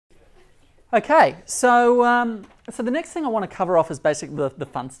Okay, so the next thing I want to cover off is basically the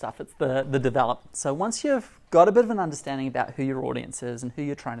fun stuff. It's the develop. So once you've got a bit of an understanding about who your audience is and who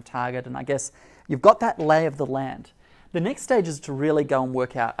you're trying to target, and I guess you've got that lay of the land, the next stage is to really go and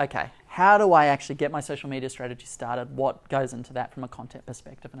work out, okay, how do I actually get my social media strategy started? What goes into that from a content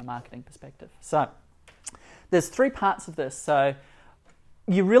perspective and a marketing perspective? So there's three parts of this. So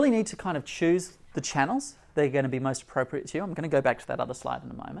you really need to kind of choose the channels that are going to be most appropriate to you. I'm going to go back to that other slide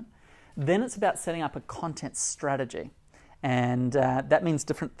in a moment. Then it's about setting up a content strategy. And that means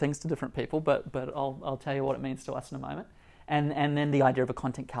different things to different people, but I'll tell you what it means to us in a moment. And then the idea of a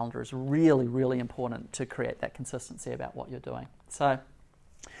content calendar is really, really important to create that consistency about what you're doing. So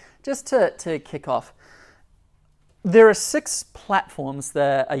just to kick off, there are 6 platforms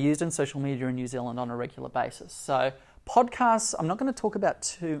that are used in social media in New Zealand on a regular basis. So podcasts, I'm not going to talk about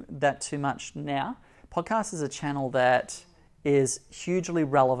too much now. Podcast is a channel that is hugely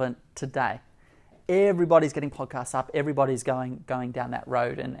relevant today. Everybody's getting podcasts up, everybody's going down that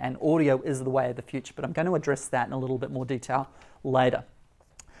road, and audio is the way of the future, but I'm going to address that in a little bit more detail later.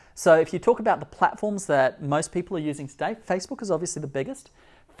 So if you talk about the platforms that most people are using today, Facebook is obviously the biggest.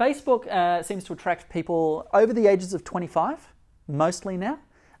 Facebook seems to attract people over the ages of 25, mostly now.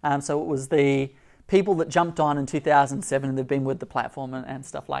 So it was the people that jumped on in 2007 and they've been with the platform and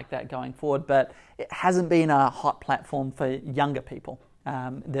stuff like that going forward, but it hasn't been a hot platform for younger people.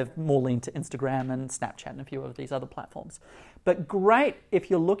 They've more leaned to Instagram and Snapchat and a few of these other platforms. But great if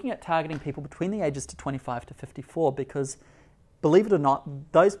you're looking at targeting people between the ages to 25 to 54, because believe it or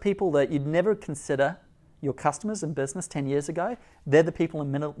not, those people that you'd never consider your customers in business 10 years ago, they're the people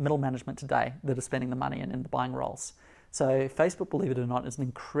in middle management today that are spending the money in the buying roles. So Facebook, believe it or not, is an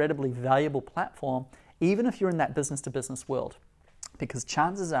incredibly valuable platform, even if you're in that business-to-business world. Because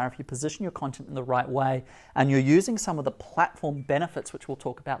chances are, if you position your content in the right way and you're using some of the platform benefits, which we'll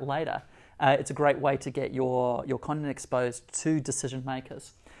talk about later, it's a great way to get your content exposed to decision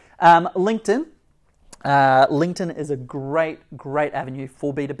makers. LinkedIn. LinkedIn is a great avenue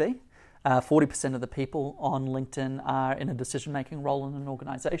for B2B. 40% of the people on LinkedIn are in a decision-making role in an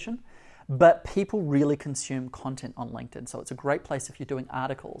organization. But people really consume content on LinkedIn, so it's a great place if you're doing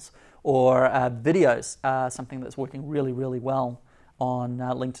articles or videos, something that's working really, really well on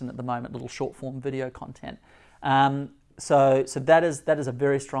LinkedIn at the moment, little short-form video content. So that is a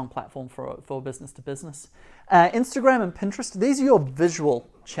very strong platform for business to business. Instagram and Pinterest, these are your visual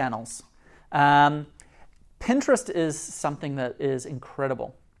channels. Pinterest is something that is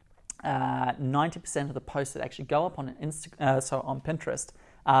incredible. 90% of the posts that actually go up on on Pinterest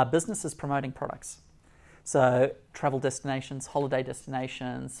are businesses promoting products. So travel destinations, holiday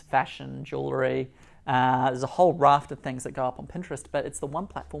destinations, fashion, jewelry. There's a whole raft of things that go up on Pinterest, but it's the one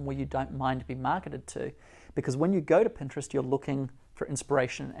platform where you don't mind to be marketed to, because when you go to Pinterest, you're looking for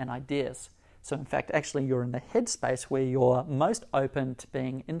inspiration and ideas. So in fact, actually you're in the headspace where you're most open to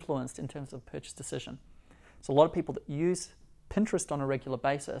being influenced in terms of purchase decision. So a lot of people that use Pinterest on a regular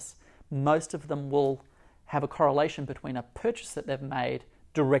basis, most of them will have a correlation between a purchase that they've made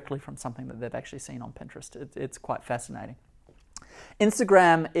directly from something that they've actually seen on Pinterest. It's quite fascinating.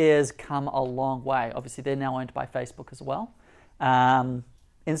 Instagram is come a long way. Obviously, they're now owned by Facebook as well.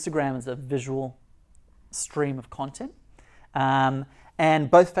 Instagram is a visual stream of content. And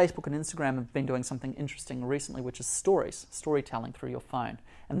both Facebook and Instagram have been doing something interesting recently, which is storytelling through your phone.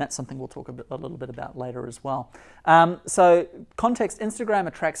 And that's something we'll talk a little bit about later as well. So context, Instagram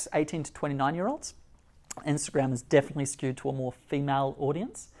attracts 18 to 29-year-olds. Instagram is definitely skewed to a more female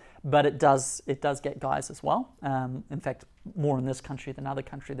audience, but it does get guys as well. In fact, more in this country than other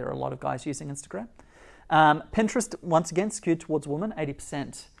country, there are a lot of guys using Instagram. Pinterest, once again, skewed towards women.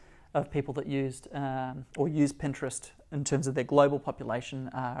 80% of people that use Pinterest in terms of their global population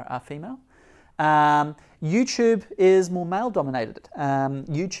are female. YouTube is more male-dominated.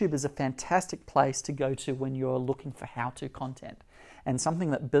 YouTube is a fantastic place to go to when you're looking for how-to content. And something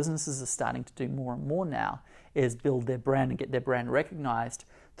that businesses are starting to do more and more now is build their brand and get their brand recognized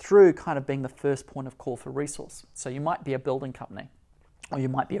through kind of being the first point of call for resource. So you might be a building company or you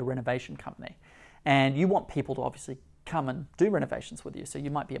might be a renovation company, and you want people to obviously come and do renovations with you. So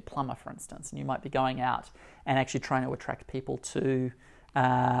you might be a plumber, for instance, and you might be going out and actually trying to attract people to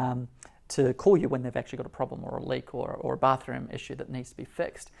call you when they've actually got a problem or a leak or a bathroom issue that needs to be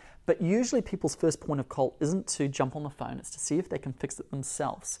fixed. But usually people's first point of call isn't to jump on the phone, it's to see if they can fix it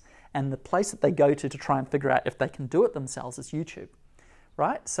themselves. And the place that they go to try and figure out if they can do it themselves is YouTube,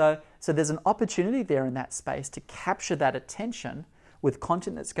 right? So there's an opportunity there in that space to capture that attention with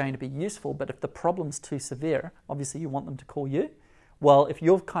content that's going to be useful, but if the problem's too severe, obviously you want them to call you. Well, if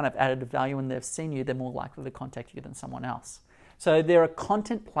you've kind of added a value and they've seen you, they're more likely to contact you than someone else. So there are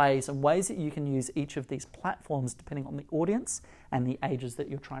content plays and ways that you can use each of these platforms depending on the audience and the ages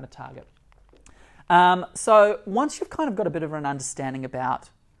that you're trying to target. So once you've kind of got a bit of an understanding about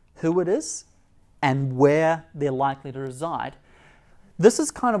who it is and where they're likely to reside, this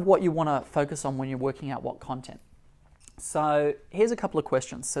is kind of what you want to focus on when you're working out what content. So here's a couple of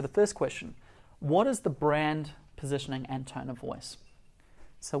questions. So the first question, what is the brand positioning and tone of voice?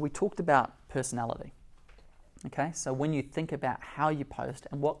 So we talked about personality. Okay, so when you think about how you post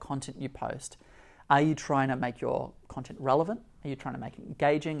and what content you post, are you trying to make your content relevant? Are you trying to make it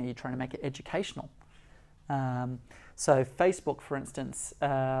engaging? Are you trying to make it educational? So Facebook, for instance,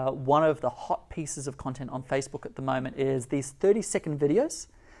 one of the hot pieces of content on Facebook at the moment is these 30-second videos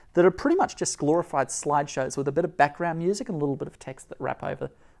that are pretty much just glorified slideshows with a bit of background music and a little bit of text that wrap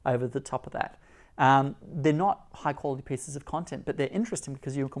over the top of that. They're not high-quality pieces of content, but they're interesting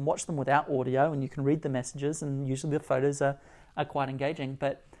because you can watch them without audio and you can read the messages, and usually the photos are quite engaging.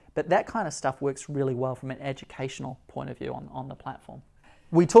 But that kind of stuff works really well from an educational point of view on the platform.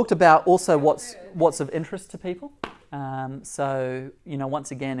 We talked about also what's of interest to people. So,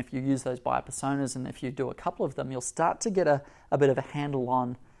 once again, if you use those buyer personas and if you do a couple of them, you'll start to get a bit of a handle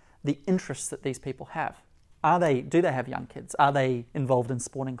on the interests that these people have. Do they have young kids? Are they involved in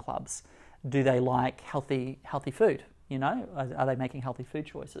sporting clubs? Do they like healthy food? Are they making healthy food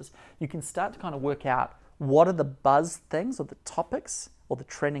choices? You can start to kind of work out what are the buzz things or the topics or the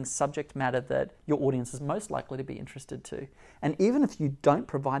trending subject matter that your audience is most likely to be interested to. And even if you don't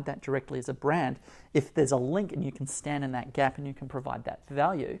provide that directly as a brand, if there's a link and you can stand in that gap and you can provide that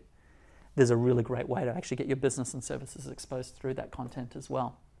value, there's a really great way to actually get your business and services exposed through that content as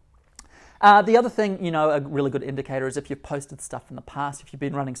well. The other thing, a really good indicator is if you've posted stuff in the past, if you've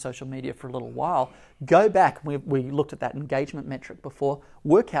been running social media for a little while, go back, we looked at that engagement metric before,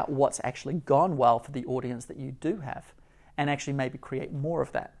 work out what's actually gone well for the audience that you do have, and actually maybe create more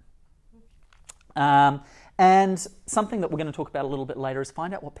of that. And something that we're going to talk about a little bit later is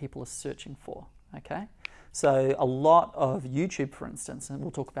find out what people are searching for, okay? So a lot of YouTube, for instance, and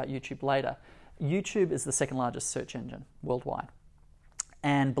we'll talk about YouTube later, YouTube is the second largest search engine worldwide.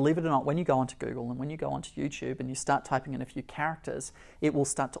 And believe it or not, when you go onto Google and when you go onto YouTube and you start typing in a few characters, it will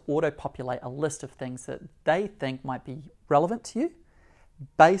start to auto-populate a list of things that they think might be relevant to you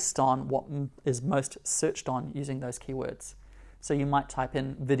based on what is most searched on using those keywords. So you might type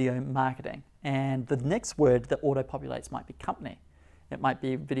in video marketing, and the next word that auto-populates might be company. It might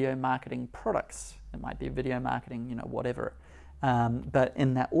be video marketing products. It might be video marketing, whatever. But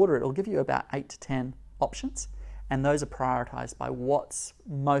in that order, it'll give you about 8 to 10 options. And those are prioritized by what's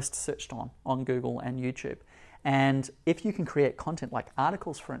most searched on Google and YouTube. And if you can create content like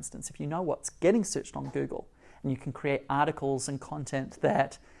articles, for instance, if you know what's getting searched on Google, and you can create articles and content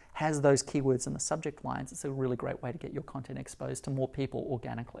that has those keywords in the subject lines, it's a really great way to get your content exposed to more people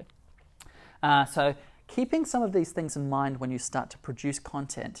organically. So keeping some of these things in mind when you start to produce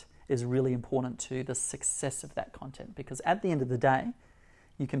content is really important to the success of that content, because at the end of the day,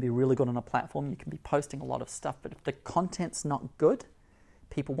 you can be really good on a platform, you can be posting a lot of stuff, but if the content's not good,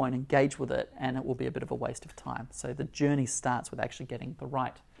 people won't engage with it and it will be a bit of a waste of time. So the journey starts with actually getting the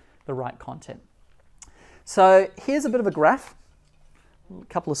right content. So here's a bit of a graph, a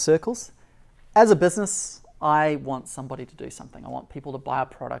couple of circles. As a business, I want somebody to do something. I want people to buy a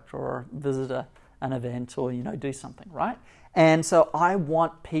product or visit an event or do something, right? And so I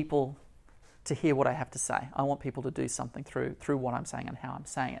want people to hear what I have to say. I want people to do something through what I'm saying and how I'm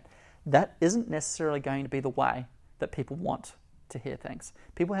saying it. That isn't necessarily going to be the way that people want to hear things.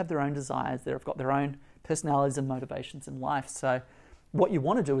 People have their own desires, they've got their own personalities and motivations in life. So what you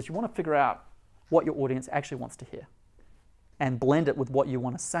want to do is you want to figure out what your audience actually wants to hear and blend it with what you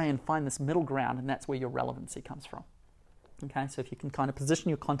want to say and find this middle ground, and that's where your relevancy comes from. Okay, so if you can kind of position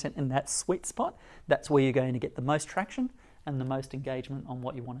your content in that sweet spot, that's where you're going to get the most traction and the most engagement on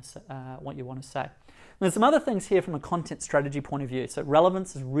what you want to say. There's some other things here from a content strategy point of view. So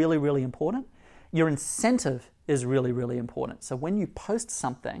relevance is really, really important. Your incentive is really, really important. So when you post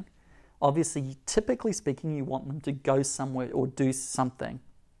something, obviously, typically speaking, you want them to go somewhere or do something,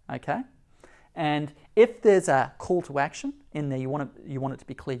 okay? And if there's a call to action in there, you want it to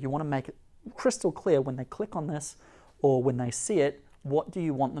be clear. You want to make it crystal clear when they click on this or when they see it, what do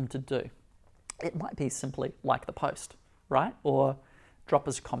you want them to do? It might be simply like the post, right? Or drop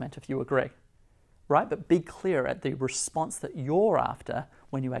us a comment if you agree, right? But be clear at the response that you're after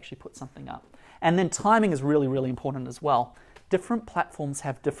when you actually put something up. And then timing is really, really important as well. Different platforms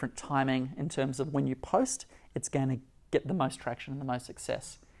have different timing in terms of when you post, it's going to get the most traction and the most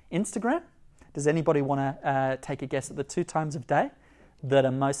success. Instagram, does anybody want to take a guess at the 2 times of day that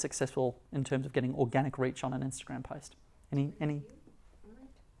are most successful in terms of getting organic reach on an Instagram post? Any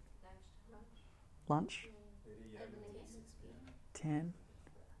lunch? 10.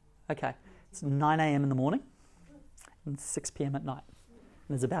 Okay, it's 9 a.m. in the morning and 6 p.m. at night. And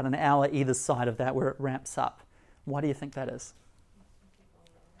there's about an hour either side of that where it ramps up. Why do you think that is?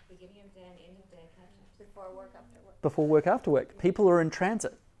 Beginning of day and end of day catch-up. Before work, after work. Before work, after work. People are in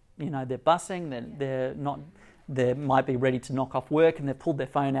transit. They're busing, they're not, they might be ready to knock off work and they've pulled their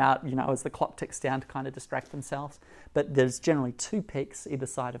phone out, as the clock ticks down to kind of distract themselves. But there's generally 2 peaks either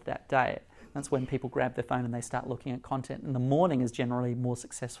side of that day. That's when people grab their phone and they start looking at content. And the morning is generally more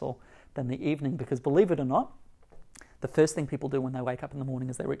successful than the evening because, believe it or not, the first thing people do when they wake up in the morning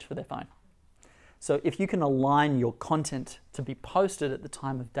is they reach for their phone. So if you can align your content to be posted at the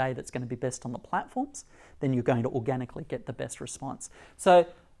time of day that's going to be best on the platforms, then you're going to organically get the best response. So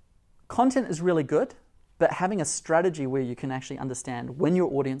content is really good, but having a strategy where you can actually understand when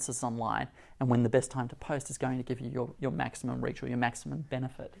your audience is online and when the best time to post is going to give you your maximum reach or your maximum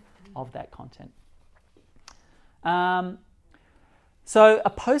benefit of that content. So a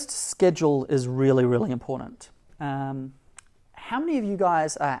post schedule is really, really important. How many of you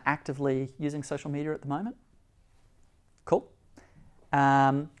guys are actively using social media at the moment? Cool.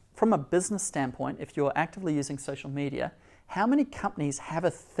 From a business standpoint, if you're actively using social media, how many companies have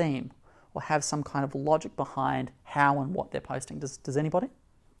a theme or have some kind of logic behind how and what they're posting? Does anybody?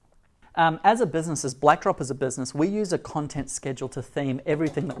 As a business, as Blackdrop as a business, we use a content schedule to theme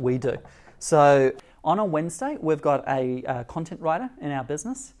everything that we do. So on a Wednesday, we've got a content writer in our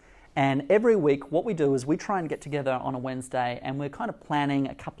business. And every week, what we do is we try and get together on a Wednesday and we're kind of planning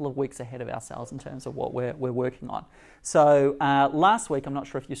a couple of weeks ahead of ourselves in terms of what we're working on. So last week, I'm not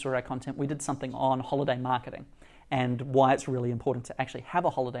sure if you saw our content, we did something on holiday marketing and why it's really important to actually have a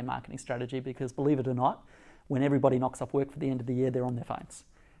holiday marketing strategy because, believe it or not, when everybody knocks off work for the end of the year, they're on their phones.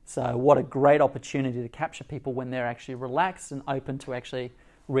 So what a great opportunity to capture people when they're actually relaxed and open to actually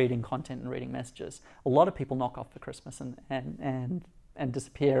reading content and reading messages. A lot of people knock off for Christmas and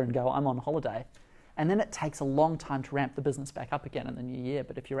disappear and go, I'm on holiday. And then it takes a long time to ramp the business back up again in the new year.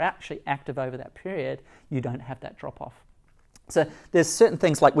 But if you're actually active over that period, you don't have that drop off. So there's certain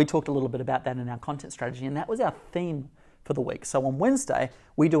things like we talked a little bit about that in our content strategy, and that was our theme for the week. So on Wednesday,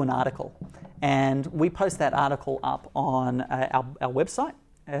 we do an article and we post that article up on our website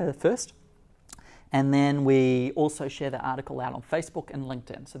first. And then we also share the article out on Facebook and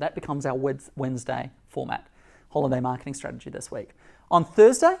LinkedIn. So that becomes our Wednesday format, holiday marketing strategy this week. On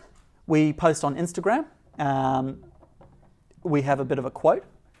Thursday, we post on Instagram. We have a bit of a quote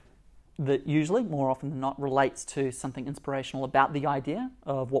that usually, more often than not, relates to something inspirational about the idea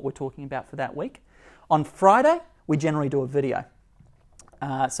of what we're talking about for that week. On Friday, we generally do a video.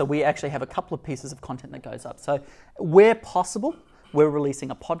 So we actually have a couple of pieces of content that goes up. So where possible, we're releasing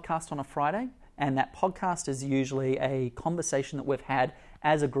a podcast on a Friday, and that podcast is usually a conversation that we've had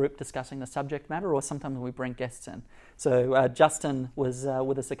as a group discussing the subject matter, or sometimes we bring guests in. So Justin was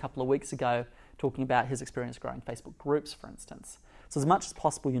with us a couple of weeks ago talking about his experience growing Facebook groups, for instance. So as much as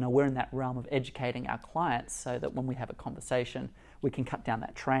possible, we're in that realm of educating our clients so that when we have a conversation, we can cut down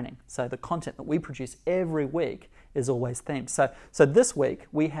that training. So the content that we produce every week is always themed. So this week,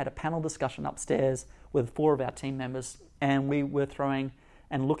 we had a panel discussion upstairs with 4 of our team members, and we were throwing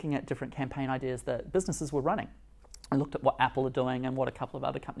and looking at different campaign ideas that businesses were running. I looked at what Apple are doing and what a couple of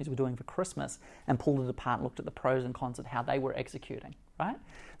other companies were doing for Christmas and pulled it apart and looked at the pros and cons of how they were executing, right?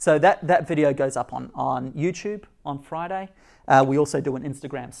 So that video goes up on YouTube on Friday. We also do an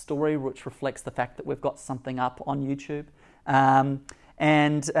Instagram story, which reflects the fact that we've got something up on YouTube.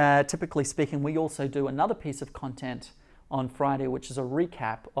 Typically speaking, we also do another piece of content on Friday, which is a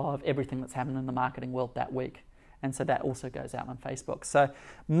recap of everything that's happened in the marketing world that week. And so that also goes out on Facebook. So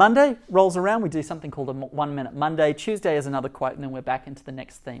Monday rolls around, we do something called a 1 Minute Monday. Tuesday is another quote, and then we're back into the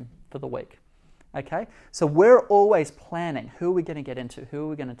next theme for the week. Okay? So we're always planning, who are we going to get into? Who are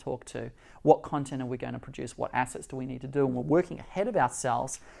we going to talk to? What content are we going to produce? What assets do we need to do? And we're working ahead of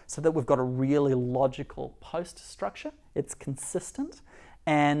ourselves so that we've got a really logical post structure. It's consistent,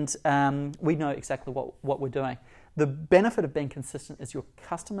 and we know exactly what we're doing. The benefit of being consistent is your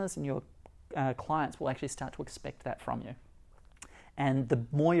customers and your clients will actually start to expect that from you. And the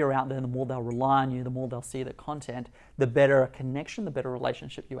more you're out there, the more they'll rely on you, the more they'll see the content, the better a connection, the better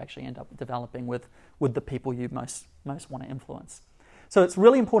relationship you actually end up developing with the people you most want to influence. So it's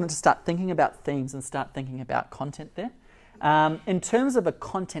really important to start thinking about themes and start thinking about content there. In terms of a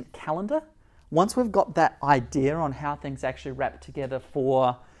content calendar, once we've got that idea on how things actually wrap together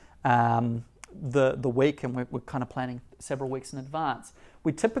for the week, and we're kind of planning several weeks in advance,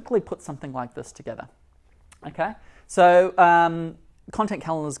 we typically put something like this together. Okay, so content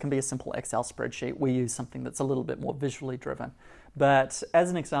calendars can be a simple Excel spreadsheet. We use something that's a little bit more visually driven. But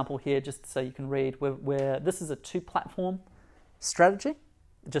as an example here, just so you can read, this is a 2-platform strategy,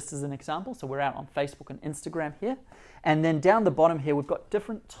 just as an example. So we're out on Facebook and Instagram here. And then down the bottom here, we've got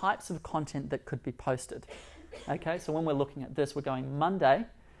different types of content that could be posted. Okay, so when we're looking at this, we're going Monday,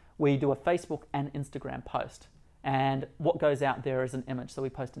 we do a Facebook and Instagram post. And what goes out there is an image. So we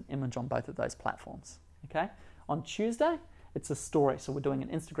post an image on both of those platforms. Okay, on Tuesday, it's a story. So we're doing an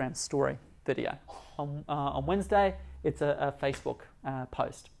Instagram story video. On Wednesday, it's a Facebook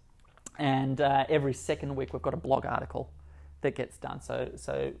post. And every second week, we've got a blog article that gets done.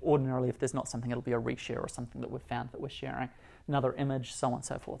 So ordinarily, if there's not something, it'll be a reshare or something that we've found that we're sharing. Another image, so on and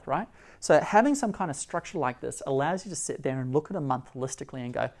so forth, right? So having some kind of structure like this allows you to sit there and look at a month holistically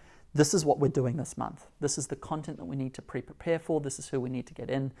and go, this is what we're doing this month. This is the content that we need to prepare for. This is who we need to get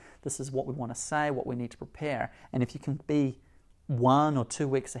in. This is what we want to say, what we need to prepare. And if you can be 1 or 2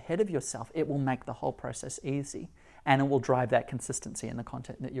 weeks ahead of yourself, it will make the whole process easy. And it will drive that consistency in the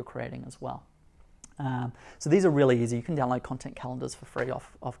content that you're creating as well. So these are really easy. You can download content calendars for free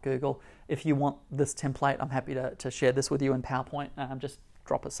off Google. If you want this template, I'm happy to share this with you in PowerPoint. Just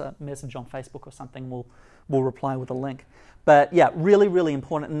drop us a message on Facebook or something. We'll reply with a link. But yeah, really, really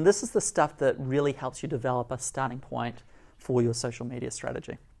important. And this is the stuff that really helps you develop a starting point for your social media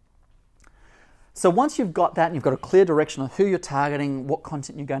strategy. So once you've got that and you've got a clear direction of who you're targeting, what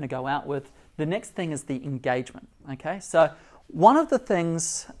content you're going to go out with, the next thing is the engagement. Okay, so one of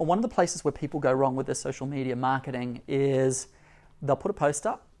the places where people go wrong with their social media marketing is they'll put a post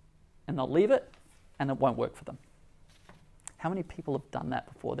up and they'll leave it and it won't work for them. How many people have done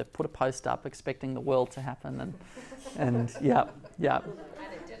that before? They've put a post up expecting the world to happen and yeah.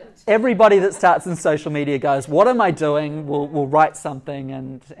 Everybody that starts in social media goes, what am I doing? We'll write something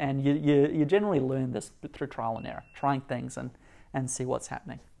and you generally learn this through trial and error, trying things and see what's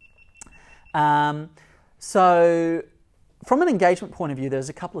happening. So from an engagement point of view, there's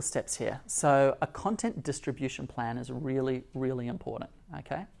a couple of steps here. So a content distribution plan is really, really important,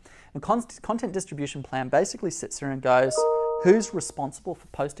 okay? And content distribution plan basically sits there and goes, who's responsible for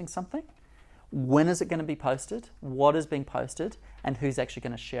posting something? When is it going to be posted? What is being posted? And who's actually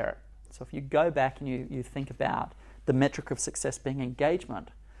going to share it? So if you go back and you think about the metric of success being engagement,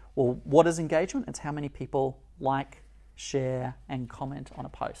 well, what is engagement? It's how many people like, share, and comment on a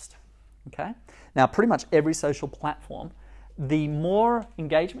post, okay? Now, pretty much every social platform, the more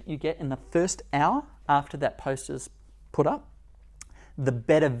engagement you get in the first hour after that post is put up, the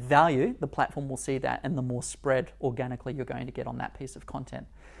better value the platform will see that and the more spread organically you're going to get on that piece of content.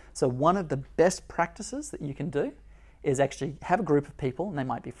 So one of the best practices that you can do is actually have a group of people, and they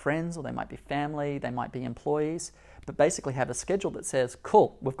might be friends or they might be family, they might be employees, but basically have a schedule that says,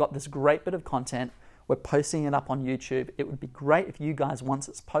 cool, we've got this great bit of content, we're posting it up on YouTube. It would be great if you guys, once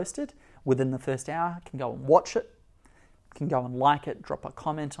it's posted, within the first hour, can go and watch it, can go and like it, drop a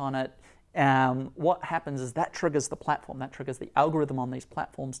comment on it. What happens is that triggers the platform, that triggers the algorithm on these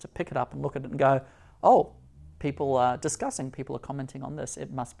platforms to pick it up and look at it and go, oh, people are discussing, people are commenting on this,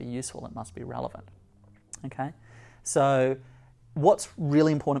 it must be useful, it must be relevant. Okay, so what's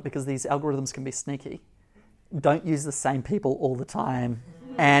really important, because these algorithms can be sneaky, don't use the same people all the time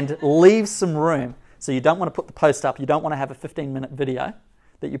and leave some room. So you don't want to put the post up, you don't want to have a 15-minute video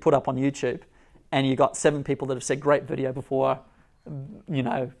that you put up on YouTube and you got 7 people that have said great video before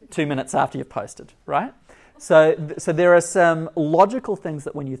 2 minutes after you've posted, right? So there are some logical things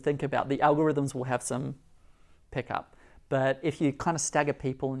that when you think about, the algorithms will have some pickup. But if you kind of stagger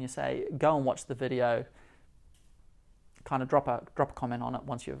people and you say, go and watch the video, kind of drop a comment on it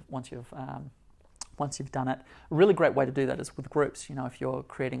once you've done it. A really great way to do that is with groups. If you're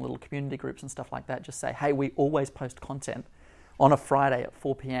creating little community groups and stuff like that, just say, hey, we always post content on a Friday at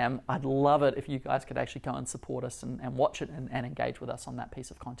 4 p.m. I'd love it if you guys could actually go and support us and watch it and engage with us on that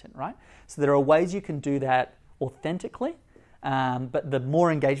piece of content, right? So there are ways you can do that authentically, but the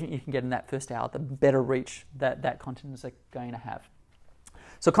more engagement you can get in that first hour, the better reach that content is going to have.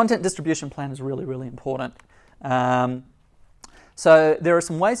 So content distribution plan is really, really important. So there are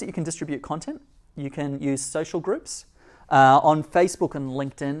some ways that you can distribute content. You can use social groups. On Facebook and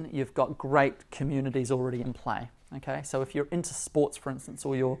LinkedIn, you've got great communities already in play. Okay, so if you're into sports, for instance,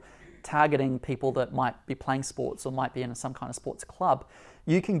 or you're targeting people that might be playing sports or might be in some kind of sports club,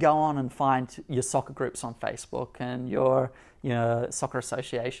 you can go on and find your soccer groups on Facebook and your soccer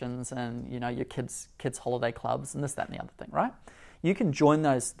associations and your kids holiday clubs and this, that, and the other thing, right? You can join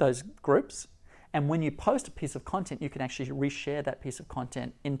those groups, and when you post a piece of content, you can actually reshare that piece of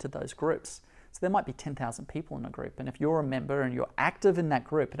content into those groups. So there might be 10,000 people in a group, and if you're a member and you're active in that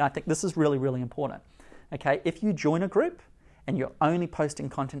group, and I think this is really, really important. Okay, if you join a group and you're only posting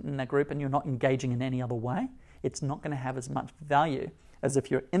content in that group and you're not engaging in any other way, it's not going to have as much value as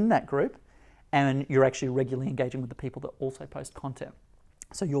if you're in that group and you're actually regularly engaging with the people that also post content.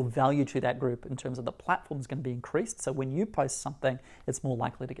 So your value to that group in terms of the platform is going to be increased. So when you post something, it's more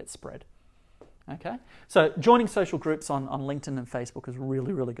likely to get spread. Okay? So joining social groups on LinkedIn and Facebook is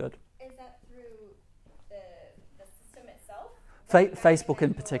really, really good. Is that through the system itself? Facebook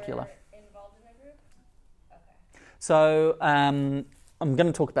in particular. Involved in a group? Okay. So I'm going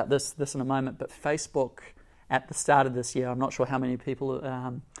to talk about this in a moment, but Facebook at the start of this year, I'm not sure how many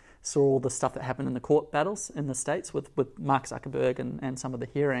people saw all the stuff that happened in the court battles in the States with Mark Zuckerberg and some of the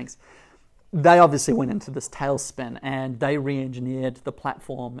hearings. They obviously went into this tailspin and they re-engineered the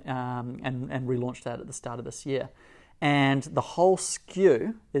platform and relaunched that at the start of this year. And the whole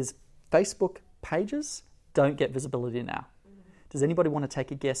skew is Facebook pages don't get visibility now. Does anybody want to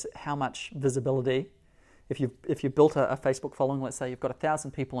take a guess at how much visibility, if you've built a Facebook following, let's say you've got 1,000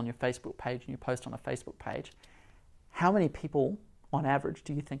 people on your Facebook page and you post on a Facebook page, how many people on average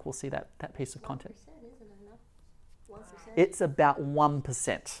do you think will see that piece of content? 1%, isn't it enough? 1%? It's about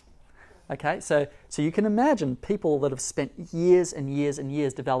 1%. Okay, so you can imagine people that have spent years and years and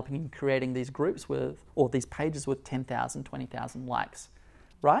years developing and creating these groups or these pages with 10,000, 20,000 likes,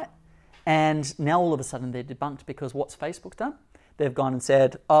 right? And now all of a sudden they're debunked because what's Facebook done? They've gone and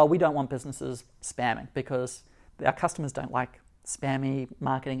said, oh, we don't want businesses spamming because our customers don't like spammy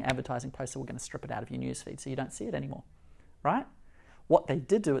marketing, advertising posts, so we're going to strip it out of your newsfeed so you don't see it anymore, right? What they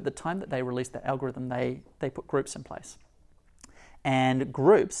did do at the time that they released the algorithm, they put groups in place. And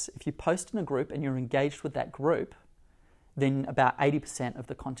groups, if you post in a group and you're engaged with that group, then about 80% of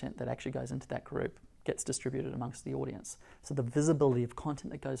the content that actually goes into that group gets distributed amongst the audience. So the visibility of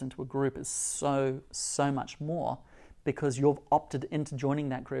content that goes into a group is so much more because you've opted into joining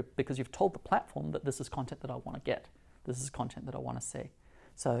that group because you've told the platform that this is content that I want to get. This is content that I want to see.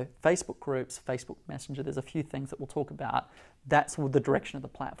 So Facebook groups, Facebook Messenger, there's a few things that we'll talk about. That's the direction of the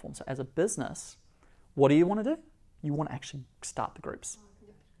platform. So as a business, what do you want to do? You want to actually start the groups,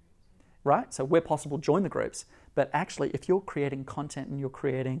 right? So where possible, join the groups. But actually, if you're creating content and you're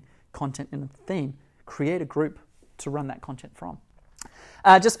creating content in a theme, create a group to run that content from.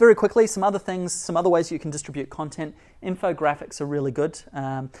 Just very quickly, some other things, some other ways you can distribute content. Infographics are really good.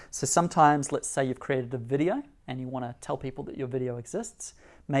 So sometimes, let's say you've created a video and you want to tell people that your video exists.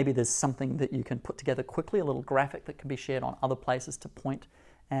 Maybe there's something that you can put together quickly, a little graphic that can be shared on other places to point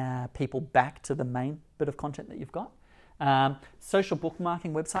people back to the main bit of content that you've got. Social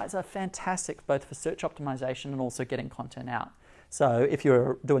bookmarking websites are fantastic both for search optimization and also getting content out. So if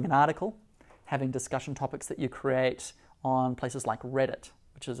you're doing an article, having discussion topics that you create on places like Reddit,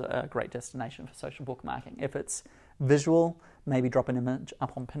 which is a great destination for social bookmarking. If it's visual, maybe drop an image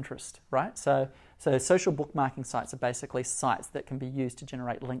up on Pinterest, right? So social bookmarking sites are basically sites that can be used to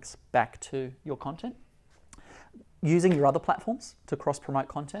generate links back to your content. Using your other platforms to cross-promote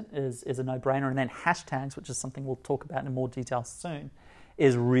content is a no-brainer. And then hashtags, which is something we'll talk about in more detail soon,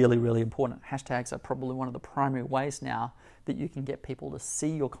 is really, really important. Hashtags are probably one of the primary ways now that you can get people to see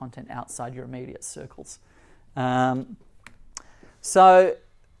your content outside your immediate circles. So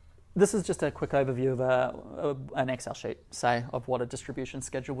this is just a quick overview of an Excel sheet, say, of what a distribution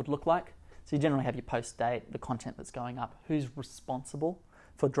schedule would look like. So you generally have your post date, the content that's going up, who's responsible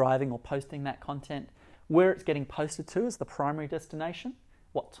for driving or posting that content, where it's getting posted to is the primary destination,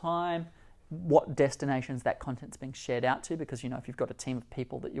 what time, what destinations that content's being shared out to, because if you've got a team of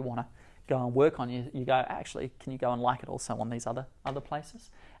people that you want to go and work on, you go, actually, can you go and like it also on these other places?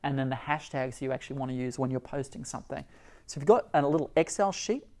 And then the hashtags you actually want to use when you're posting something. So if you've got a little Excel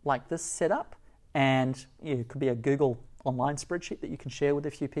sheet like this set up, and it could be a Google online spreadsheet that you can share with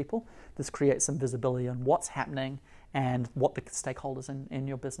a few people, this creates some visibility on what's happening and what the stakeholders in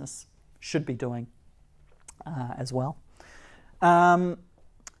your business should be doing as well.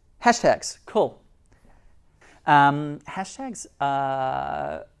 Hashtags, cool. Hashtags,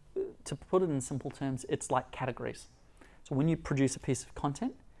 to put it in simple terms, it's like categories. So when you produce a piece of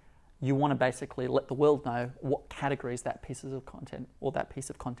content, you want to basically let the world know what categories that piece of content or that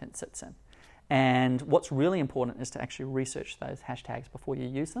piece of content sits in. And what's really important is to actually research those hashtags before you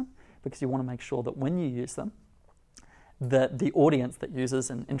use them, because you want to make sure that when you use them, that the audience that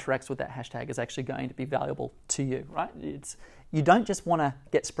uses and interacts with that hashtag is actually going to be valuable to you, right? You don't just want to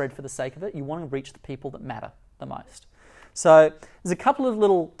get spread for the sake of it, you want to reach the people that matter the most. So there's a couple of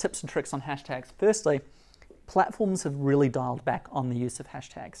little tips and tricks on hashtags. Firstly, platforms have really dialed back on the use of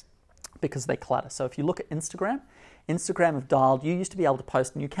hashtags because they clutter. So if you look at Instagram have dialed, you used to be able to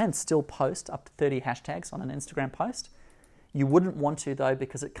post, and you can still post up to 30 hashtags on an Instagram post. You wouldn't want to, though,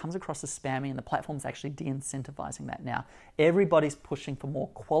 because it comes across as spammy and the platform's actually de-incentivizing that now. Everybody's pushing for more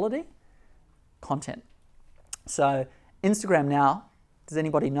quality content. So Instagram now, does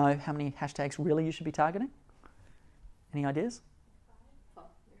anybody know how many hashtags really you should be targeting? Any ideas?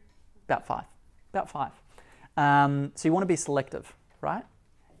 About five. About five. So you want to be selective, right?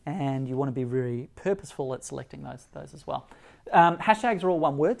 And you want to be very purposeful at selecting those as well. Hashtags are all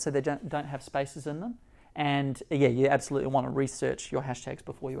one word, so they don't have spaces in them. And yeah, you absolutely want to research your hashtags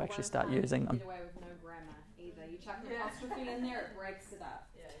before you actually start using them. Get away with no grammar either. You chuck an apostrophe in there, it breaks it up.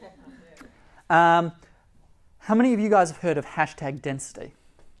 How many of you guys have heard of hashtag density?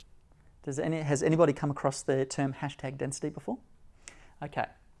 Has anybody come across the term hashtag density before? Okay.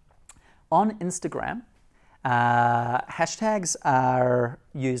 On Instagram, hashtags are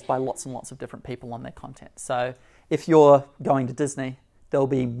used by lots and lots of different people on their content. So if you're going to Disney, there'll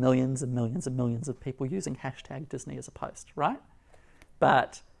be millions and millions and millions of people using hashtag Disney as a post, right?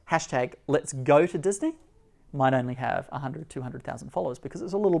 But hashtag let's go to Disney might only have 100, 200,000 followers because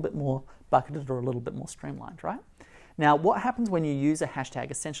it's a little bit more bucketed or a little bit more streamlined, right? Now, what happens when you use a hashtag?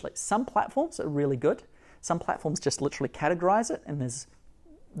 Essentially, some platforms are really good. Some platforms just literally categorize it, and there's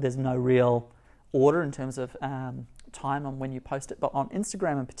no real order in terms of time on when you post it. But on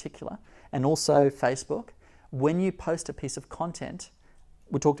Instagram in particular, and also Facebook, when you post a piece of content,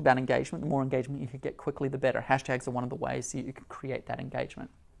 we talked about engagement. The more engagement you can get quickly, the better. Hashtags are one of the ways that you can create that engagement.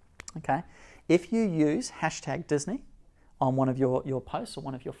 Okay, if you use hashtag Disney on one of your posts or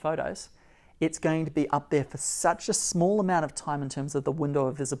one of your photos, it's going to be up there for such a small amount of time in terms of the window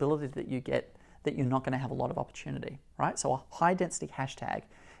of visibility that you get that you're not going to have a lot of opportunity, right? So a high density hashtag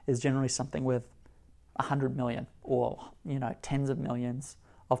is generally something with 100 million or tens of millions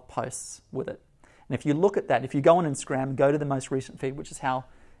of posts with it. And if you look at that, if you go on Instagram, go to the most recent feed, which is how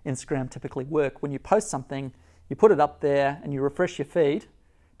Instagram typically work. When you post something, you put it up there and you refresh your feed.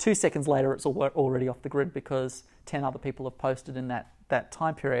 2 seconds later, it's already off the grid because 10 other people have posted in that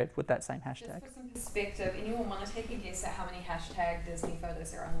time period with that same hashtag. Just for some perspective, anyone want to take a guess at how many hashtag Disney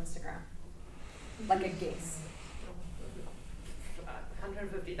photos are on Instagram? Like a guess.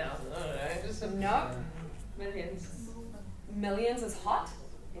 150,000, I don't know. Just No. Millions. Millions is hot.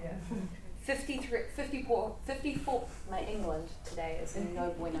 Yeah. 54, my England today is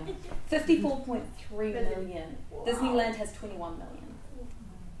no bueno. 54.3 million. Wow. Disneyland has 21 million.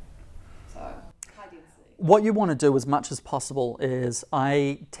 So, high density. What you want to do as much as possible is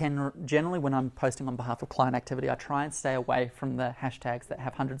generally when I'm posting on behalf of client activity, I try and stay away from the hashtags that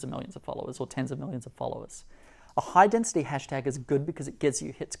have hundreds of millions of followers or tens of millions of followers. A high density hashtag is good because it gets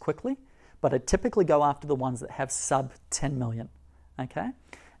you hits quickly, but I typically go after the ones that have sub 10 million, okay?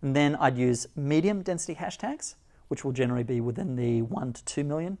 And then I'd use medium density hashtags, which will generally be within the 1 to 2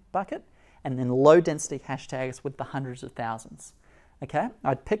 million bucket, and then low density hashtags with the hundreds of thousands, okay?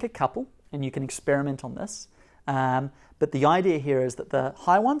 I'd pick a couple, and you can experiment on this, but the idea here is that the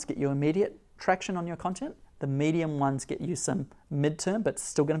high ones get you immediate traction on your content, the medium ones get you some midterm, but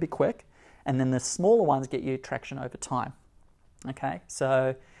still going to be quick, and then the smaller ones get you traction over time, okay?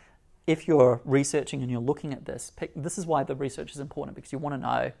 So if you're researching and you're looking at this, this is why the research is important, because you want to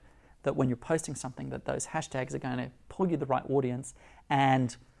know that when you're posting something that those hashtags are going to pull you the right audience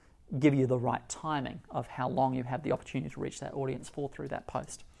and give you the right timing of how long you have the opportunity to reach that audience for through that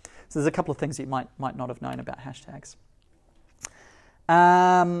post. So there's a couple of things you might not have known about hashtags.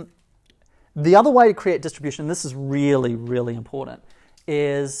 The other way to create distribution, this is really, really important,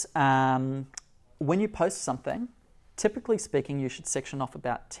 is when you post something, typically speaking, you should section off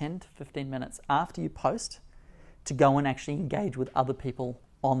about 10 to 15 minutes after you post to go and actually engage with other people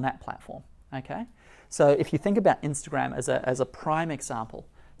on that platform, okay? So if you think about Instagram as a prime example,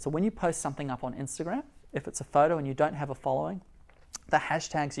 so when you post something up on Instagram, if it's a photo and you don't have a following, the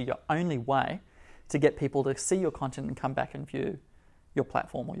hashtags are your only way to get people to see your content and come back and view your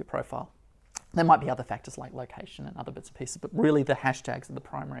platform or your profile. There might be other factors like location and other bits and pieces, but really the hashtags are the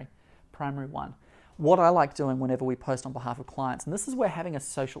primary one. What I like doing whenever we post on behalf of clients, and this is where having a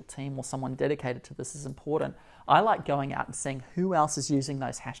social team or someone dedicated to this is important, I like going out and seeing who else is using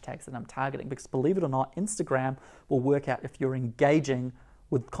those hashtags that I'm targeting, because believe it or not, Instagram will work out if you're engaging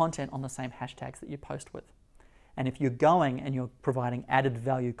with content on the same hashtags that you post with. And if you're going and you're providing added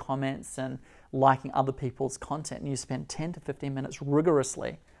value comments and liking other people's content and you spend 10 to 15 minutes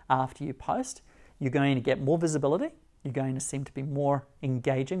rigorously after you post, you're going to get more visibility, you're going to seem to be more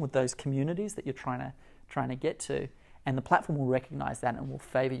engaging with those communities that you're trying to get to, and the platform will recognize that and will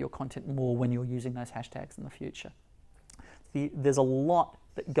favor your content more when you're using those hashtags in the future. There's a lot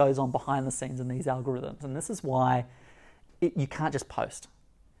that goes on behind the scenes in these algorithms, and this is why you can't just post.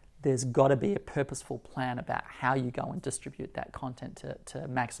 there's got to be a purposeful plan about how you go and distribute that content to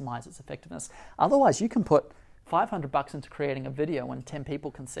maximize its effectiveness. Otherwise, you can put $500 into creating a video and 10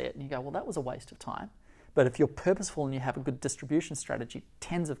 people can see it, and you go, well, that was a waste of time. But if you're purposeful and you have a good distribution strategy,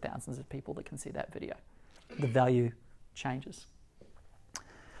 tens of thousands of people that can see that video, the value changes.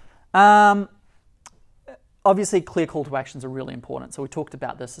 Obviously, clear call to actions are really important. So we talked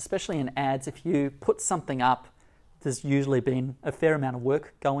about this, especially in ads. If you put something up, there's usually been a fair amount of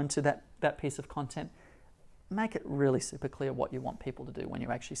work go into that piece of content. Make it really super clear what you want people to do when you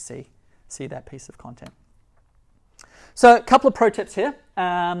actually see that piece of content. So a couple of pro tips here.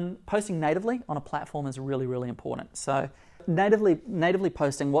 Posting natively on a platform is really, really important. So natively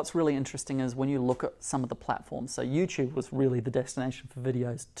posting, what's really interesting is when you look at some of the platforms. So YouTube was really the destination for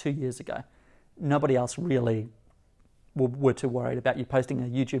videos 2 years ago. Nobody else really were too worried about you posting a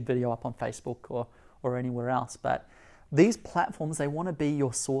YouTube video up on Facebook or anywhere else. But these platforms, they want to be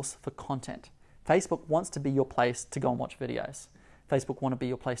your source for content. Facebook wants to be your place to go and watch videos. Facebook want to be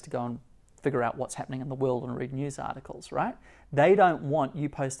your place to go and figure out what's happening in the world and read news articles, right? They don't want you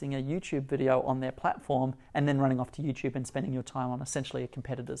posting a YouTube video on their platform and then running off to YouTube and spending your time on essentially a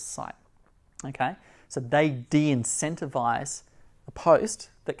competitor's site, okay? So they de-incentivize a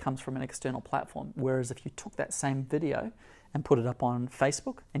post that comes from an external platform, whereas if you took that same video and put it up on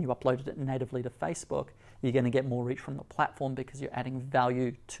Facebook and you uploaded it natively to Facebook, you're going to get more reach from the platform because you're adding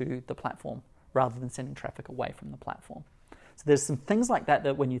value to the platform rather than sending traffic away from the platform. So there's some things like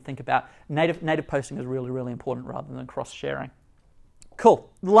that when you think about native posting is really, really important rather than cross-sharing. Cool.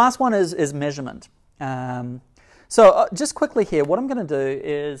 The last one is measurement. So just quickly here, what I'm going to do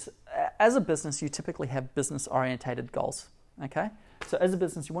is, as a business, you typically have business-orientated goals. Okay. So as a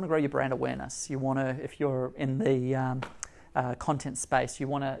business, you want to grow your brand awareness. You want to, if you're in the content space, you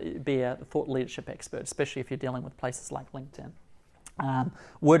want to be a thought leadership expert, especially if you're dealing with places like LinkedIn.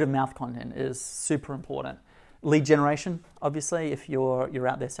 Word of mouth content is super important. Lead generation, obviously, if you're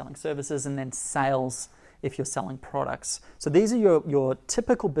out there selling services, and then sales if you're selling products. So these are your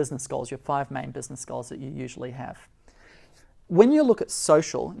typical business goals, your 5 main business goals that you usually have. When you look at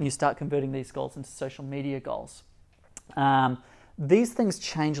social and you start converting these goals into social media goals, these things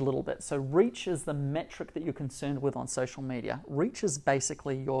change a little bit. So reach is the metric that you're concerned with on social media. Reach is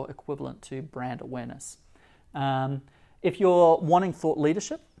basically your equivalent to brand awareness. If you're wanting thought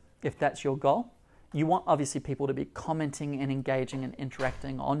leadership, if that's your goal, you want obviously people to be commenting and engaging and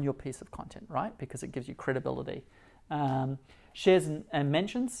interacting on your piece of content, right? Because it gives you credibility. Shares and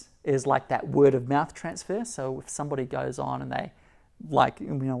mentions is like that word of mouth transfer. So if somebody goes on and they, like, you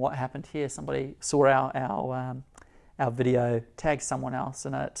know, what happened here, somebody saw our video, tagged someone else,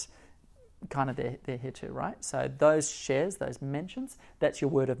 and it kind of they're here too, right? So those shares, those mentions, that's your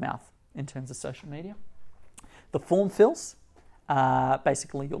word of mouth in terms of social media. The form fills,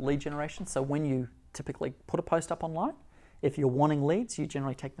 basically your lead generation. So when you typically put a post up online, if you're wanting leads, you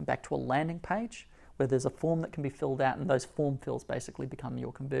generally take them back to a landing page where there's a form that can be filled out, and those form fills basically become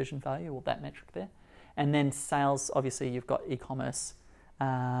your conversion value, or that metric there. And then sales, obviously you've got e-commerce.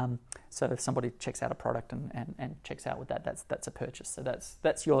 So if somebody checks out a product and checks out with that, that's a purchase. So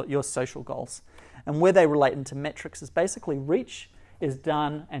that's your social goals. And where they relate into metrics is basically reach is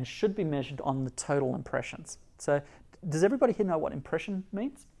done and should be measured on the total impressions. So does everybody here know what impression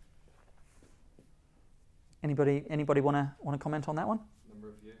means? Anybody want to comment on that one? Number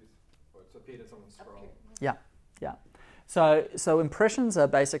of views, or it's appeared in someone's scroll. Yeah. So impressions are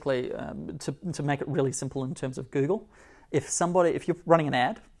basically to make it really simple in terms of Google. If you're running an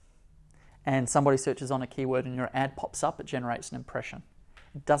ad and somebody searches on a keyword and your ad pops up, it generates an impression.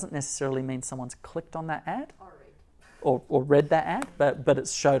 It doesn't necessarily mean someone's clicked on that ad or read that ad, but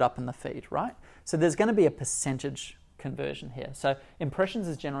it's showed up in the feed, right? So there's going to be a percentage conversion here. So impressions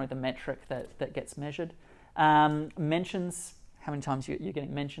is generally the metric that gets measured. Mentions, how many times you're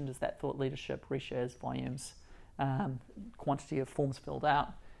getting mentioned, is that thought leadership, reshares, volumes, quantity of forms filled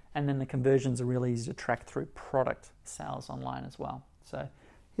out. And then the conversions are really easy to track through product sales online as well. So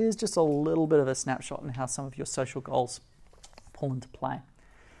here's just a little bit of a snapshot on how some of your social goals pull into play.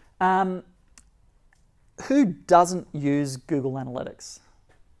 Who doesn't use Google Analytics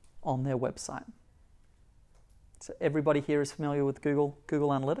on their website? So everybody here is familiar with Google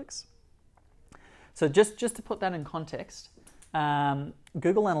Analytics? So just to put that in context,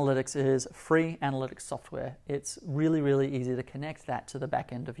 Google Analytics is free analytics software. It's really, really easy to connect that to the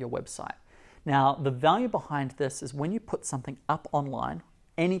back end of your website. Now, the value behind this is when you put something up online,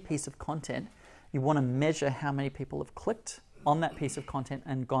 any piece of content, you want to measure how many people have clicked on that piece of content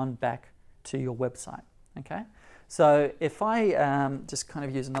and gone back to your website. Okay? So if I just kind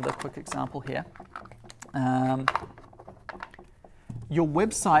of use another quick example here. Your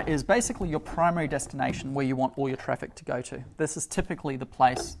website is basically your primary destination where you want all your traffic to go to. This is typically the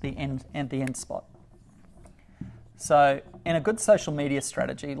place, the end spot. So in a good social media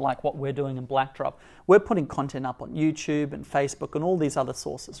strategy, like what we're doing in Blackdrop, we're putting content up on YouTube and Facebook and all these other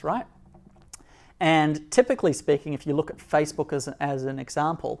sources, right? And typically speaking, if you look at Facebook as an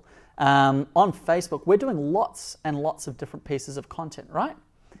example, on Facebook, we're doing lots and lots of different pieces of content, right?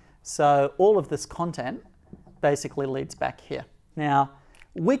 So all of this content basically leads back here. Now,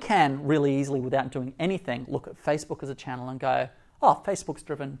 we can really easily, without doing anything, look at Facebook as a channel and go, oh, Facebook's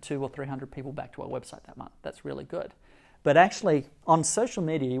driven 200 or 300 people back to our website that month. That's really good. But actually, on social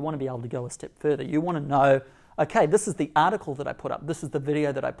media, you want to be able to go a step further. You want to know, okay, this is the article that I put up. This is the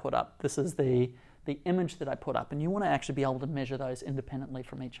video that I put up. This is the image that I put up. And you want to actually be able to measure those independently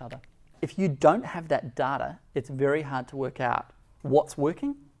from each other. If you don't have that data, it's very hard to work out what's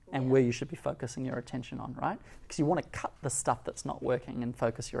working and where you should be focusing your attention on, right? Because you want to cut the stuff that's not working and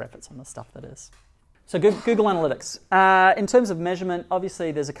focus your efforts on the stuff that is. So Google Analytics. In terms of measurement,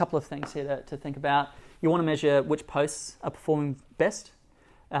 obviously there's a couple of things here to think about. You want to measure which posts are performing best.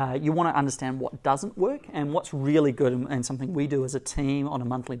 You want to understand what doesn't work, and what's really good, and something we do as a team on a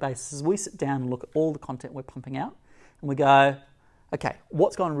monthly basis is we sit down and look at all the content we're pumping out and we go, okay,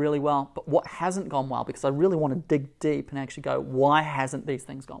 what's gone really well, but what hasn't gone well? Because I really want to dig deep and actually go, why hasn't these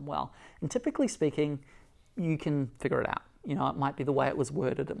things gone well? And typically speaking, you can figure it out. You know, it might be the way it was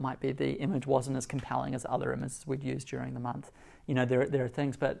worded. It might be the image wasn't as compelling as other images we'd used during the month. You know, there are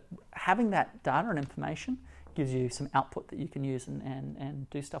things, but having that data and information gives you some output that you can use and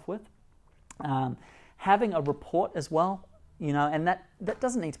do stuff with. Having a report as well, you know, and that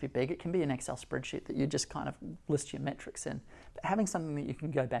doesn't need to be big. It can be an Excel spreadsheet that you just kind of list your metrics in. But having something that you can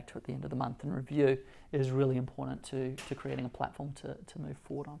go back to at the end of the month and review is really important to creating a platform to move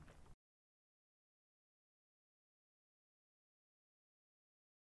forward on.